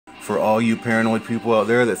For all you paranoid people out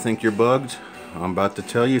there that think you're bugged, I'm about to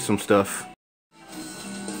tell you some stuff.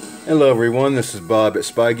 Hello everyone, this is Bob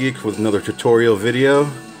at Geeks with another tutorial video.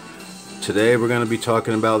 Today we're going to be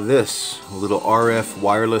talking about this little RF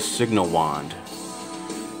wireless signal wand.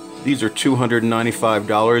 These are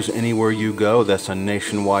 $295 anywhere you go. That's a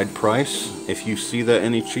nationwide price. If you see that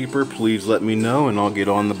any cheaper, please let me know and I'll get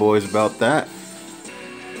on the boys about that.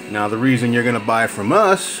 Now the reason you're going to buy from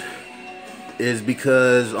us is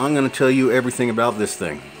because I'm going to tell you everything about this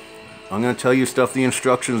thing. I'm going to tell you stuff the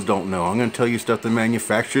instructions don't know. I'm going to tell you stuff the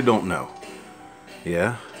manufacturer don't know.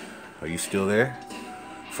 Yeah? Are you still there?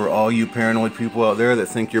 For all you paranoid people out there that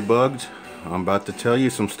think you're bugged, I'm about to tell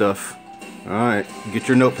you some stuff. Alright, get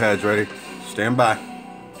your notepads ready. Stand by.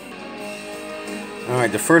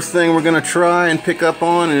 Alright, the first thing we're going to try and pick up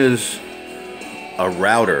on is a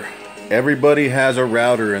router. Everybody has a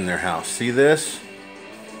router in their house. See this?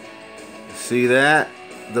 See that?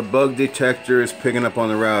 The bug detector is picking up on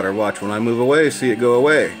the router. Watch, when I move away, see it go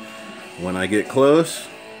away. When I get close,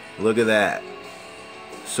 look at that.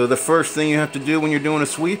 So the first thing you have to do when you're doing a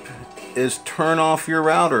sweep is turn off your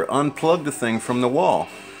router. Unplug the thing from the wall.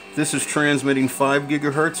 This is transmitting 5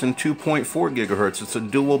 gigahertz and 2.4 gigahertz. It's a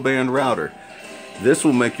dual band router. This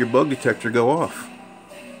will make your bug detector go off.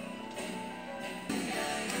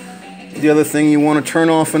 The other thing you want to turn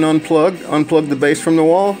off and unplug the base from the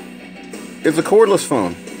wall, is a cordless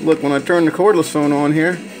phone. Look, when I turn the cordless phone on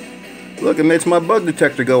here, look, it makes my bug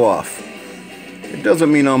detector go off. It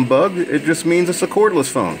doesn't mean I'm bugged, it just means it's a cordless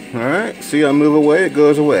phone. Alright, see, I move away, it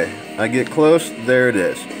goes away. I get close, there it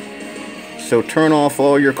is. So turn off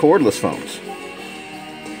all your cordless phones.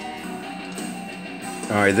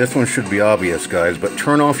 Alright, this one should be obvious, guys, but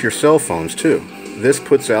turn off your cell phones too. This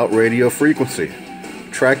puts out radio frequency.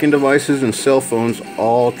 Tracking devices and cell phones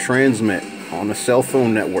all transmit on a cell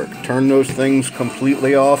phone network. Turn those things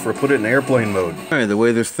completely off or put it in airplane mode. Alright, the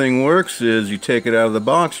way this thing works is you take it out of the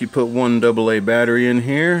box, you put one AA battery in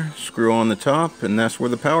here, screw on the top, and that's where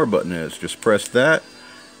the power button is. Just press that.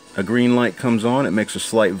 A green light comes on, it makes a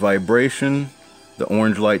slight vibration, the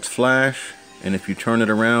orange lights flash, and if you turn it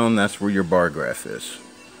around, that's where your bar graph is.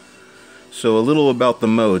 So a little about the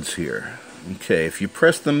modes here. Okay, if you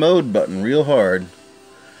press the mode button real hard,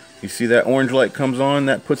 you see that orange light comes on,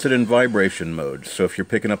 that puts it in vibration mode. So if you're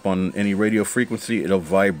picking up on any radio frequency, it'll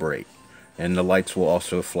vibrate. And the lights will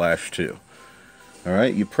also flash too.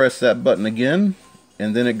 Alright, you press that button again,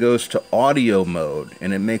 and then it goes to audio mode,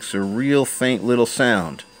 and it makes a real faint little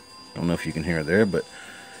sound. I don't know if you can hear it there, but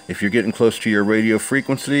if you're getting close to your radio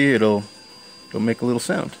frequency, it'll make a little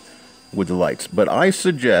sound with the lights. But I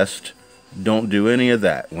suggest don't do any of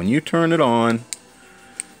that. When you turn it on,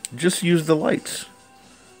 just use the lights.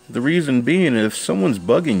 The reason being, if someone's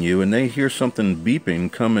bugging you and they hear something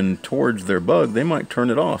beeping coming towards their bug, they might turn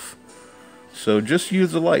it off. So just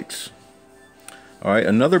use the lights. Alright,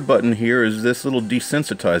 another button here is this little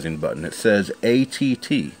desensitizing button. It says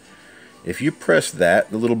ATT. If you press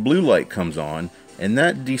that, the little blue light comes on, and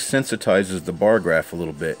that desensitizes the bar graph a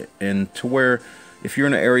little bit. And to where, if you're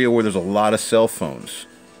in an area where there's a lot of cell phones,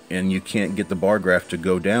 and you can't get the bar graph to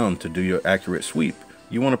go down to do your accurate sweep,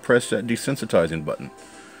 you want to press that desensitizing button.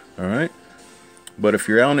 Alright, but if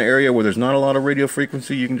you're out in an area where there's not a lot of radio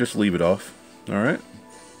frequency, you can just leave it off. Alright,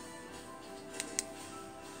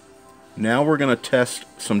 now we're going to test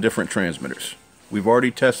some different transmitters. We've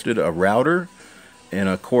already tested a router and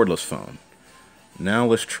a cordless phone. Now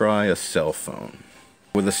let's try a cell phone.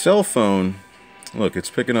 With a cell phone, look,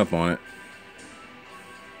 it's picking up on it.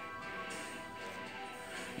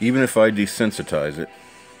 Even if I desensitize it,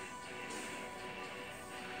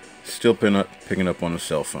 still picking up on the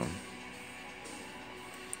cell phone.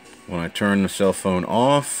 When I turn the cell phone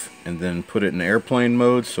off and then put it in airplane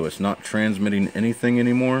mode so it's not transmitting anything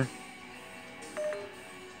anymore,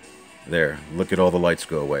 there, look at all the lights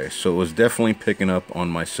go away. So it was definitely picking up on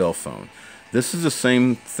my cell phone. This is the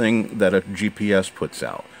same thing that a GPS puts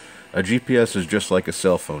out. A GPS is just like a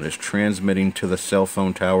cell phone. It's transmitting to the cell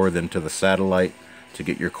phone tower, then to the satellite to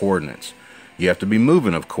get your coordinates. You have to be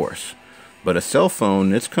moving, of course. But a cell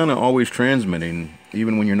phone, it's kind of always transmitting,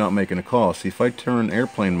 even when you're not making a call. See, if I turn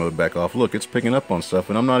airplane mode back off, look, it's picking up on stuff,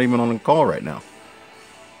 and I'm not even on a call right now.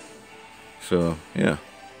 So, yeah.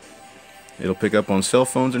 It'll pick up on cell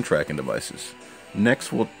phones and tracking devices.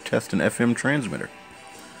 Next, we'll test an FM transmitter.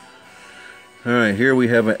 Alright, here we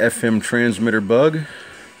have an FM transmitter bug.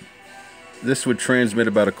 This would transmit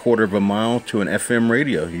about 1/4 of a mile to an FM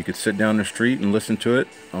radio. You could sit down the street and listen to it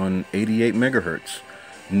on 88 megahertz.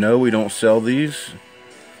 No, we don't sell these.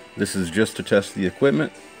 This is just to test the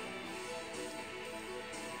equipment.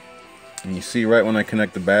 And you see right when I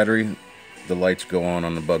connect the battery, the lights go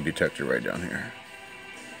on the bug detector right down here.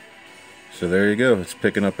 So there you go. It's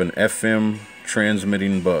picking up an FM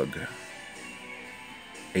transmitting bug.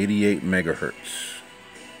 88 megahertz.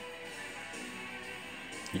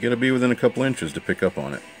 You gotta be within a couple inches to pick up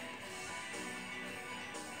on it.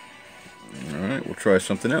 Alright, we'll try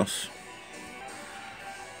something else.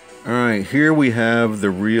 Alright, here we have the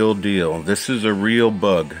real deal. This is a real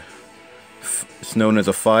bug. It's known as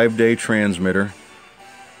a 5-day transmitter.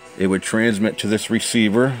 It would transmit to this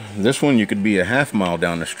receiver. This one you could be a half mile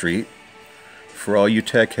down the street. For all you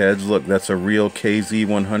tech heads, look, that's a real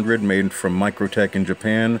KZ100 made from Microtech in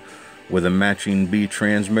Japan with a matching B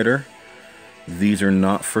transmitter. These are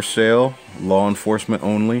not for sale. Law enforcement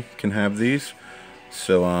only can have these.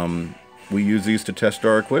 So we use these to test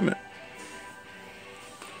our equipment.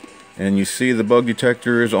 And you see the bug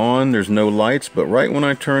detector is on, there's no lights, but right when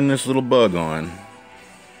I turn this little bug on,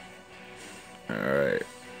 alright,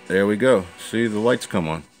 there we go. See, the lights come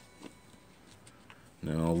on.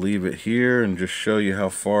 Now I'll leave it here and just show you how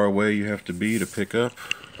far away you have to be to pick up.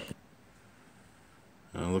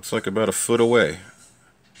 Looks like about a foot away.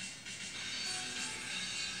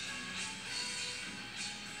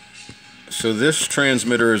 So this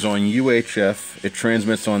transmitter is on UHF. It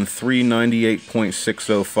transmits on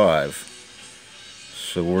 398.605.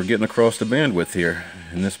 So we're getting across the bandwidth here,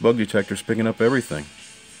 and this bug detector is picking up everything.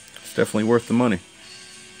 It's definitely worth the money.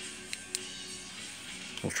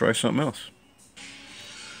 We'll try something else.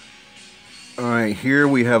 Alright, here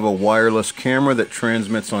we have a wireless camera that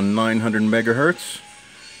transmits on 900 megahertz.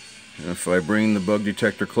 And if I bring the bug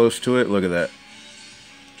detector close to it, look at that.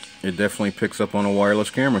 It definitely picks up on a wireless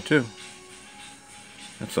camera too.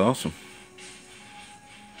 That's awesome.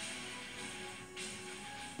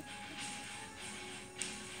 I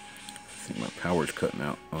think my power's cutting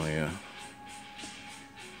out. Oh yeah.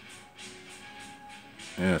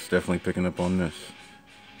 Yeah, it's definitely picking up on this.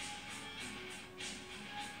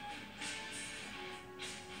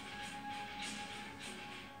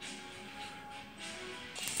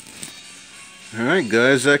 Alright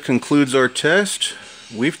guys, that concludes our test.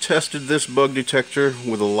 We've tested this bug detector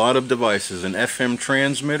with a lot of devices. An FM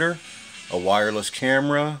transmitter, a wireless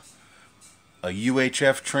camera, a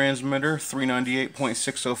UHF transmitter,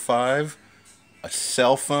 398.605, a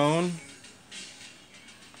cell phone.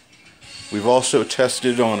 We've also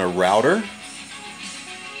tested on a router.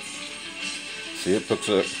 See, it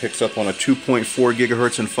picks up on a 2.4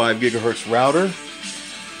 gigahertz and 5 gigahertz router.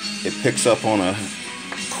 It picks up on a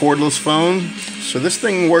cordless phone. So this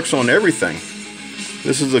thing works on everything.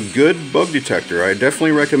 This is a good bug detector. I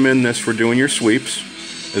definitely recommend this for doing your sweeps,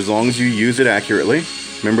 as long as you use it accurately.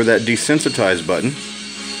 Remember that desensitize button.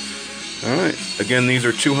 Alright, again, these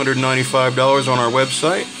are $295 on our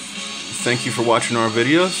website. Thank you for watching our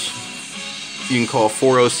videos. You can call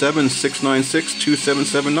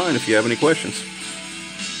 407-696-2779 if you have any questions.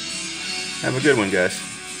 Have a good one, guys.